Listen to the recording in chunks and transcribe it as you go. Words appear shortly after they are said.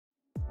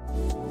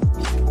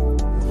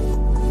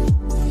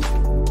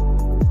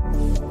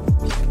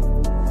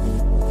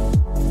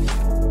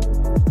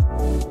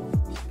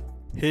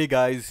Hey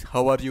guys,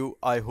 how are you?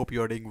 I hope you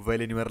are doing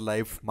well in your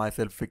life.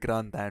 Myself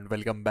Vikrant and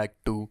welcome back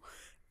to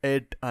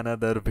yet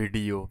another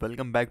video.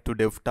 Welcome back to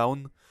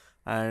DevTown,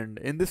 and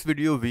in this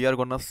video we are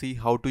gonna see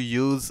how to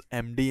use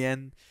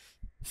MDN,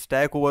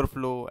 Stack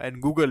Overflow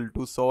and Google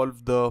to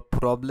solve the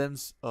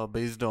problems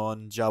based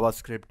on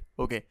JavaScript.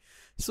 Okay,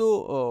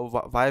 so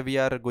why we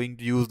are going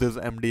to use this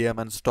MDM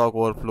and Stack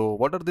Overflow?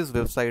 What are these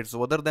websites?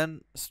 Other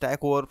than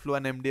Stack Overflow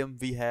and MDM,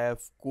 we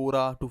have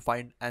Quora to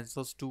find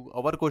answers to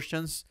our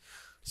questions.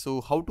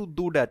 So how to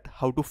do that?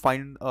 How to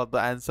find the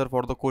answer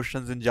for the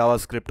questions in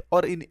JavaScript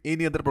or in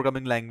any other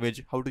programming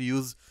language? How to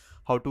use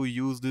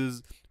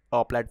these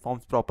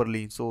platforms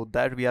properly? So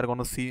that we are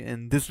gonna see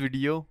in this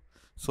video.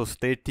 So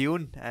stay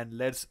tuned and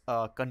let's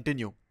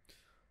continue.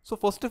 So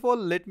first of all,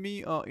 let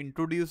me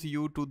introduce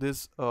you to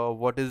this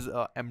what is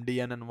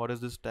MDN and what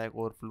is this Stack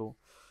Overflow.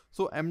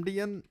 So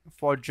MDN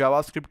for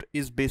JavaScript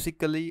is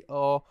basically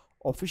a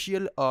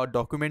official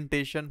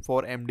documentation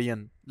for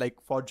MDN, like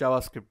for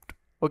JavaScript.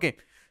 Okay,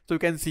 so you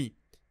can see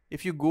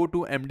if you go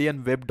to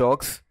MDN web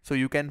docs, so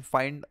you can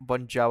find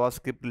one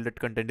JavaScript related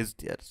content is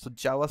there. So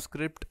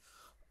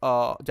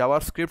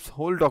JavaScript's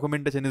whole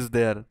documentation is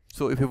there.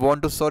 So if you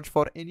want to search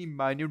for any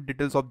minute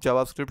details of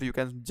JavaScript, you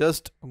can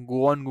just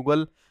go on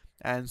Google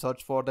and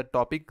search for the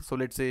topic. So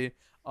let's say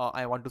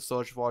I want to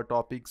search for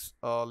topics,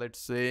 let's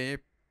say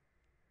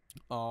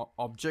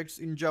objects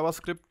in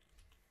JavaScript,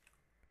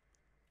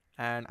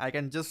 and I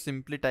can just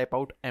simply type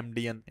out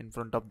MDN in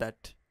front of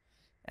that,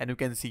 and you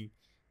can see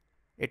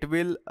it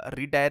will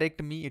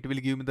redirect me. It will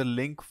give me the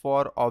link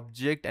for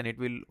object and it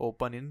will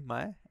open in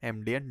my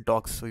MDN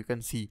docs. So you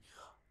can see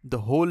the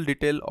whole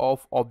detail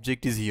of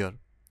object is here,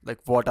 like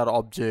what are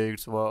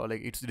objects,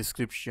 like its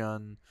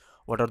description,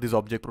 what are these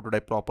object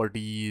prototype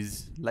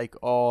properties, like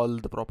all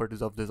the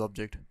properties of this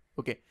object.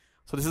 Okay,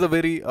 so this is a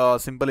very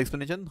simple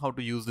explanation how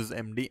to use this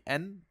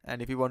MDN.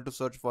 And if you want to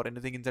search for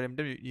anything inside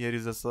MDN, here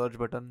is a search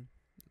button,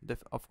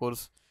 of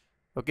course.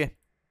 Okay,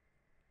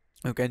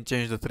 you can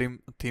change the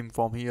theme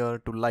from here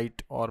to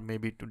light or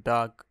maybe to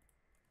dark.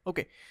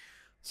 Okay,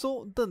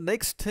 so the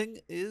next thing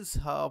is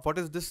what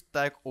is this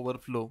Stack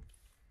Overflow?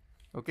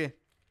 Okay,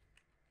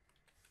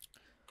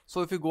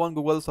 so if you go on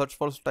Google, search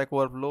for Stack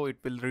Overflow, it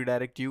will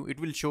redirect you. It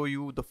will show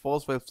you the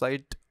first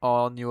website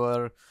on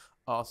your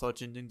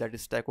search engine, that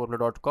is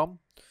stackoverflow.com.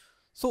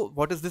 So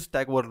what is this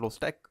Stack Overflow?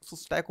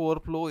 Stack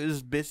Overflow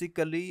is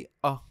basically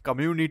a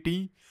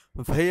community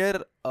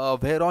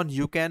whereon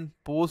you can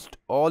post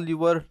all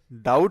your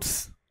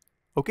doubts.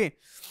 Okay,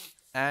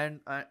 and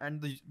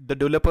the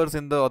developers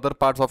in the other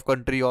parts of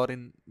country or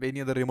in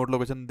any other remote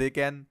location, they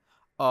can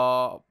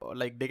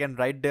they can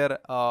write their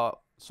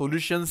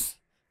solutions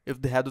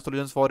if they have the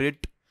solutions for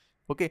it.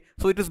 Okay,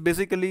 so it is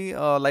basically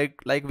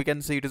like we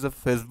can say it is a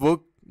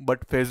Facebook,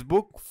 but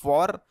Facebook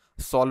for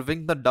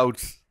solving the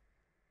doubts.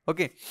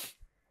 Okay,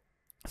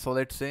 so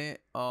let's say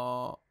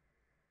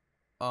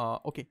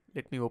okay,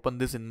 let me open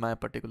this in my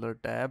particular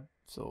tab.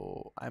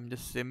 So I'm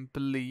just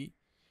simply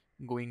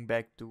going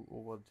back to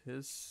over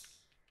this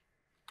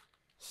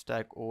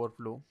Stack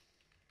Overflow,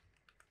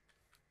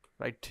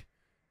 right?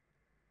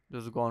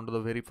 Just go on to the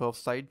very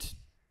first site,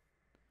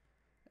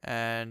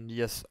 and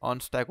yes, on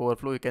Stack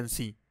Overflow you can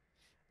see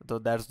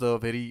that's the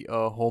very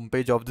home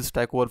page of the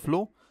Stack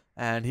Overflow.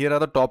 And here are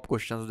the top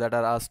questions that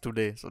are asked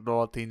today. So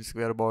draw thin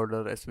square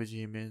border,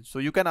 SVG image. So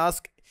you can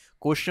ask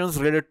questions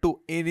related to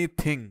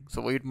anything.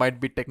 So it might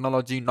be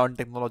technology,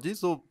 non-technology.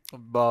 So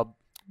but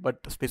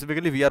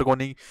specifically we are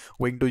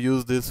going to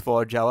use this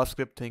for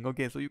JavaScript thing.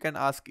 Okay, so you can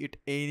ask it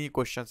any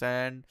questions,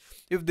 and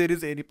if there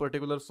is any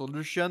particular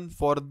solution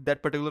for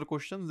that particular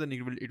questions, then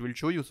it will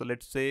show you. So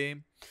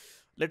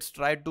let's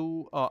try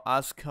to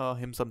ask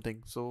him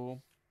something.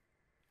 So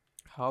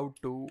how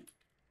to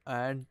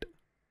add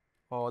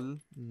all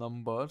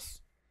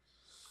numbers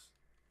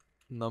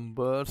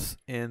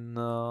in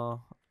array,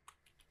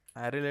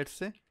 let's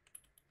say,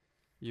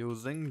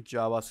 using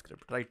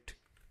JavaScript, right?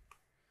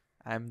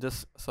 I'm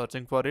just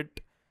searching for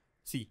it.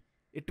 See,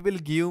 it will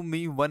give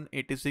me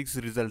 186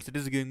 results. It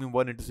is giving me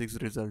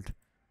 186 result.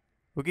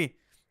 Okay,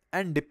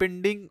 and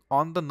depending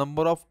on the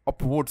number of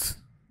upvotes,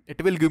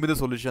 it will give me the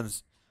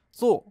solutions.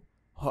 So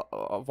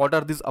what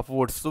are these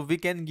upvotes? So we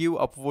can give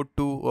upvote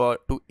to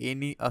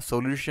any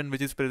solution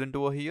which is present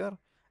over here,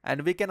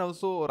 and we can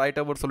also write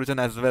our solution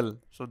as well.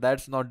 So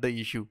that's not the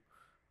issue.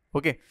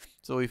 Okay,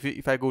 so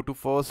if I go to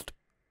first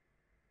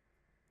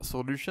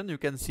solution, you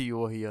can see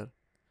over here,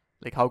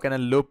 like how can I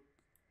loop.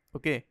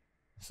 Okay,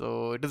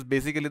 so it is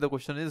basically, the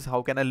question is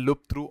how can I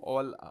loop through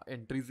all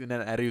entries in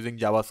an array using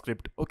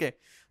JavaScript. Okay,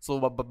 so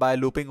by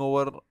looping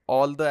over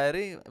all the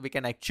array, we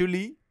can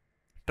actually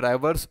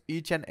traverse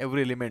each and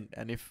every element,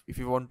 and if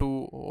you want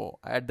to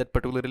add that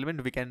particular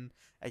element, we can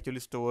actually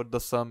store the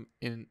sum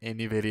in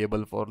any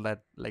variable for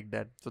that, like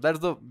that. So that's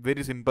the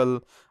very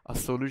simple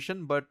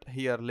solution. But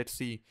here let's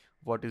see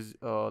what is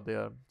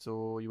there.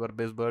 So your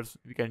base buds,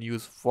 we can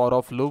use for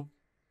of loop.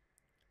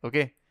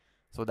 Okay,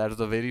 so that's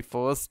the very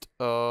first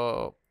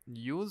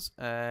use,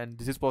 and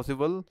this is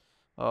possible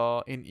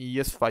in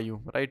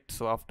ES5, right?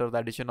 So after the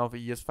addition of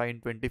ES5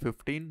 in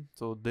 2015,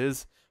 so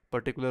this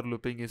particular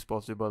looping is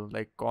possible,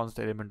 like const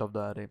element of the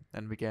array,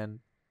 and we can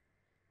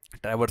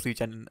traverse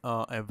each and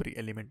every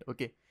element.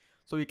 Okay,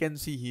 so we can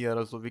see here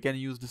also we can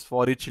use this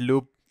for each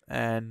loop,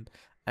 and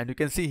you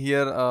can see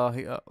here,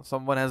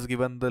 someone has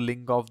given the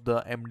link of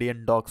the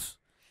MDN docs.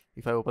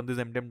 If I open this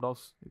MDN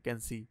docs, you can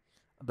see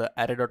the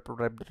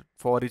array.prototype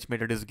for each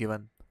method is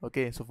given.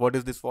 Okay, so what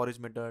is this for each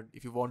method?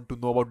 If you want to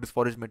know about this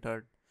for each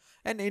method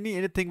and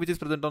anything which is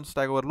present on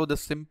Stack Overflow,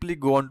 just simply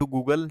go on to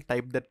Google,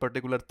 type that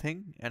particular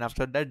thing, and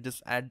after that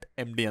just add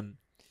MDN.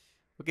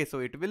 Okay, so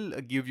it will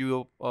give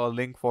you a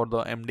link for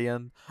the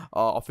MDN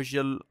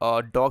official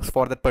docs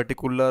for that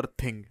particular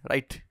thing,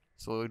 right?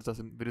 So it's a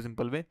very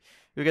simple way.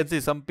 You can see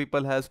some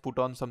people has put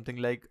on something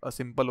like a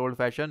simple old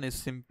fashioned is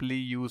simply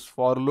use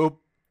for loop.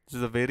 This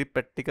is a very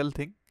practical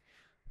thing.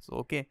 So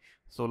okay,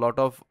 so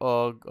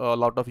a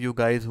lot of you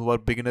guys who are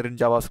beginner in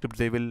JavaScript,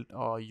 they will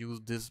use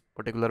this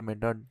particular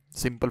method,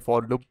 simple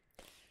for loop.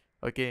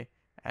 Okay,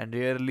 and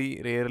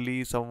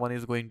rarely someone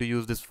is going to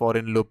use this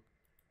foreign loop.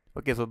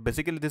 Okay, so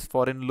basically this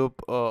foreign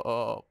loop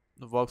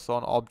works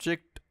on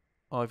object.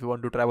 If you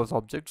want to traverse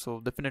object, so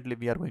definitely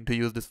we are going to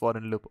use this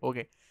foreign loop.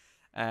 Okay,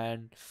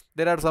 and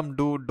there are some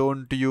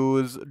don't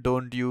use,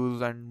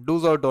 and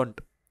do's or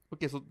don't.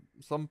 Okay, so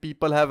some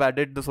people have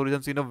added the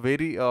solutions in a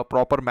very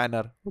proper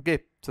manner. Okay,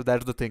 so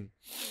that's the thing.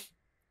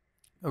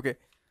 Okay,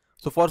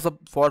 so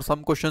for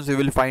some questions you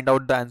will find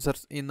out the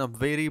answers in a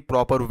very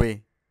proper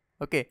way.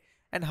 Okay,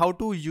 and how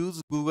to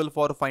use Google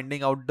for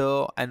finding out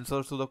the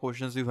answers to the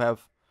questions you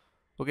have.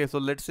 Okay, so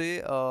let's say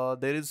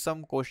there is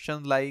some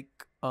question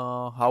like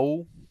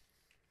how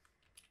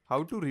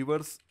to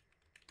reverse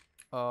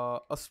a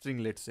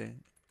string, let's say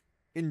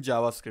in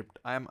JavaScript.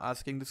 I am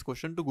asking this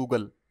question to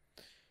Google.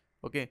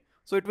 Okay,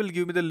 so it will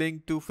give me the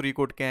link to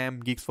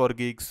FreeCodeCamp, Geeks for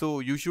Geeks.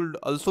 So you should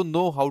also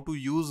know how to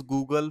use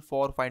Google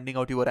for finding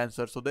out your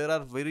answer. So there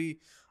are very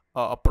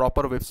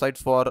proper websites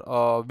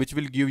for which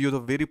will give you the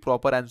very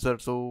proper answer.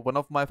 So one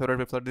of my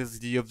favorite websites is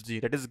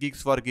GFG, that is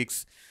Geeks for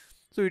Geeks.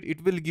 So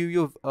it will give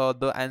you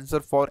the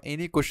answer for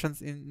any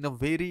questions in a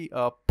very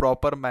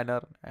proper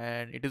manner,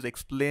 and it is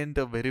explained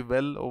very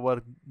well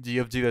over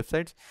GFG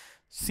websites.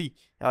 See,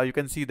 you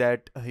can see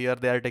that here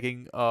they are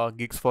taking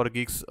Geeks for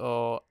Geeks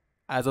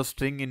as a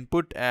string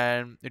input,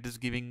 and it is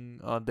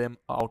giving them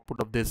output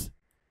of this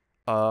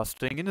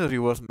string in a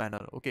reverse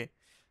manner. Okay,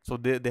 so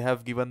they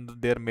have given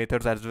their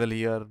methods as well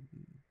here,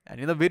 and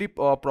in a very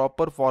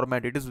proper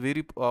format. It is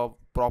very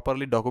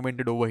properly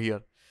documented over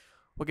here.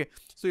 Okay,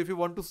 so if you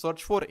want to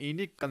search for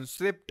any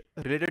concept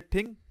related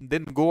thing,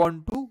 then go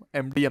on to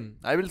MDN.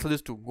 I will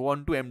suggest to go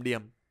on to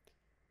MDN.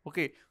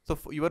 Okay, so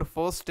your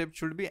first step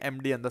should be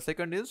MDN. The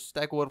second is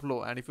Stack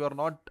Overflow, and if you are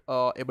not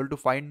able to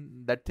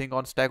find that thing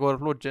on Stack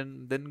Overflow,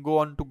 then go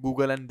on to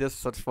Google and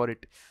just search for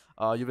it.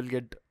 You will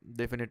get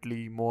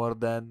definitely more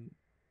than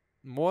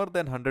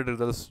 100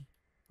 results.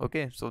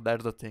 Okay, so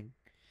that's the thing.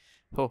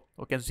 So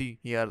you can see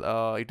here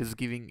it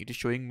is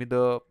showing me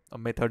the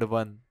method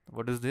 1.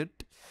 What is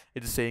it?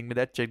 It is saying me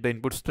that check the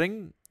input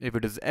string. If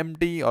it is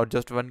empty or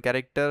just one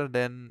character,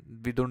 then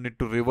we don't need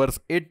to reverse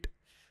it,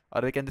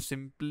 or I can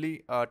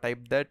simply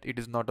type that it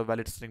is not a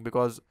valid string,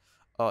 because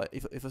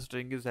if a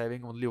string is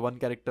having only one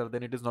character,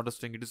 then it is not a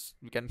string. It is,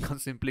 we can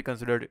simply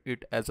consider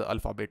it as an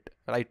alphabet,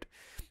 right?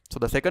 So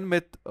the second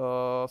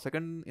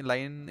second in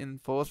line in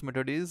first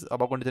method is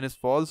above condition is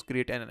false,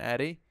 create an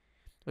array.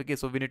 Okay,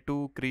 so we need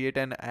to create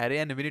an array,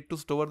 and we need to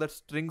store that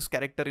strings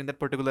character in that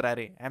particular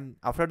array, and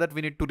after that we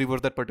need to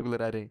reverse that particular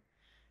array.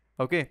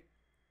 Okay,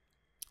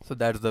 so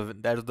that's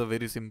the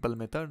very simple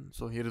method.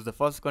 So here is the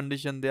first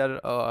condition they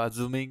are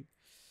assuming.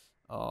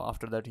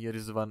 After that, here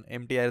is one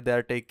empty array they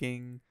are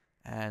taking,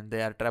 and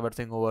they are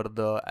traversing over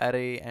the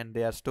array, and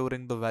they are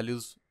storing the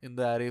values in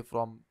the array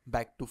from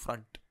back to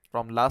front,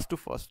 from last to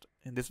first.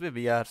 In this way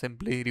we are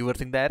simply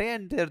reversing the array,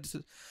 and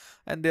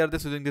they are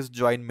just using this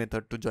join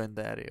method to join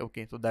the array.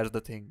 Okay, so that's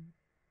the thing.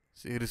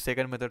 So here is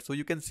second method. So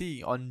you can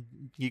see on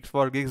Geeks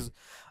for Geeks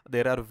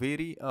there are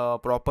very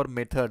proper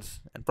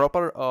methods and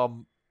proper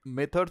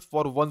methods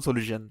for one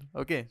solution.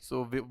 Okay,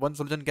 so one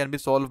solution can be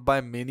solved by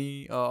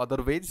many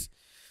other ways.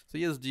 So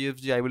yes,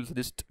 GFG, I will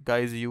suggest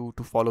guys you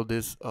to follow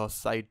this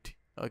site.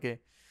 Okay,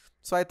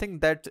 so I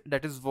think that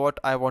is what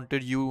I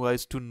wanted you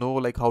guys to know,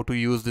 like how to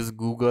use this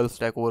Google,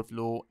 Stack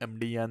Overflow,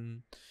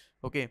 MDN.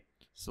 Okay,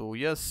 so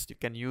yes, you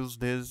can use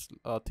these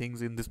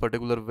things in this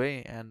particular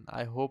way, and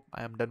I hope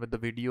I am done with the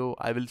video.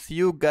 I will see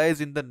you guys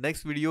in the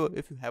next video.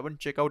 If you haven't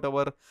checked out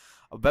our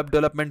web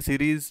development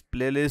series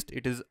playlist,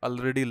 it is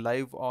already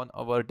live on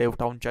our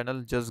DevTown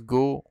channel. Just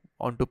go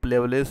onto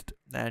playlist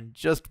and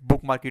just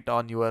bookmark it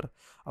on your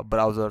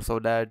browser, so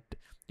that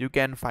you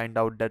can find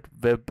out that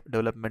web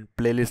development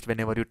playlist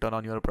whenever you turn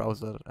on your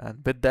browser. And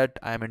with that,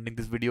 I am ending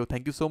this video.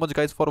 Thank you so much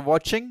guys for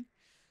watching,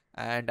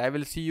 and I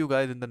will see you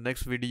guys in the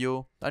next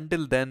video.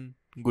 Until then,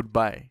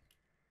 goodbye.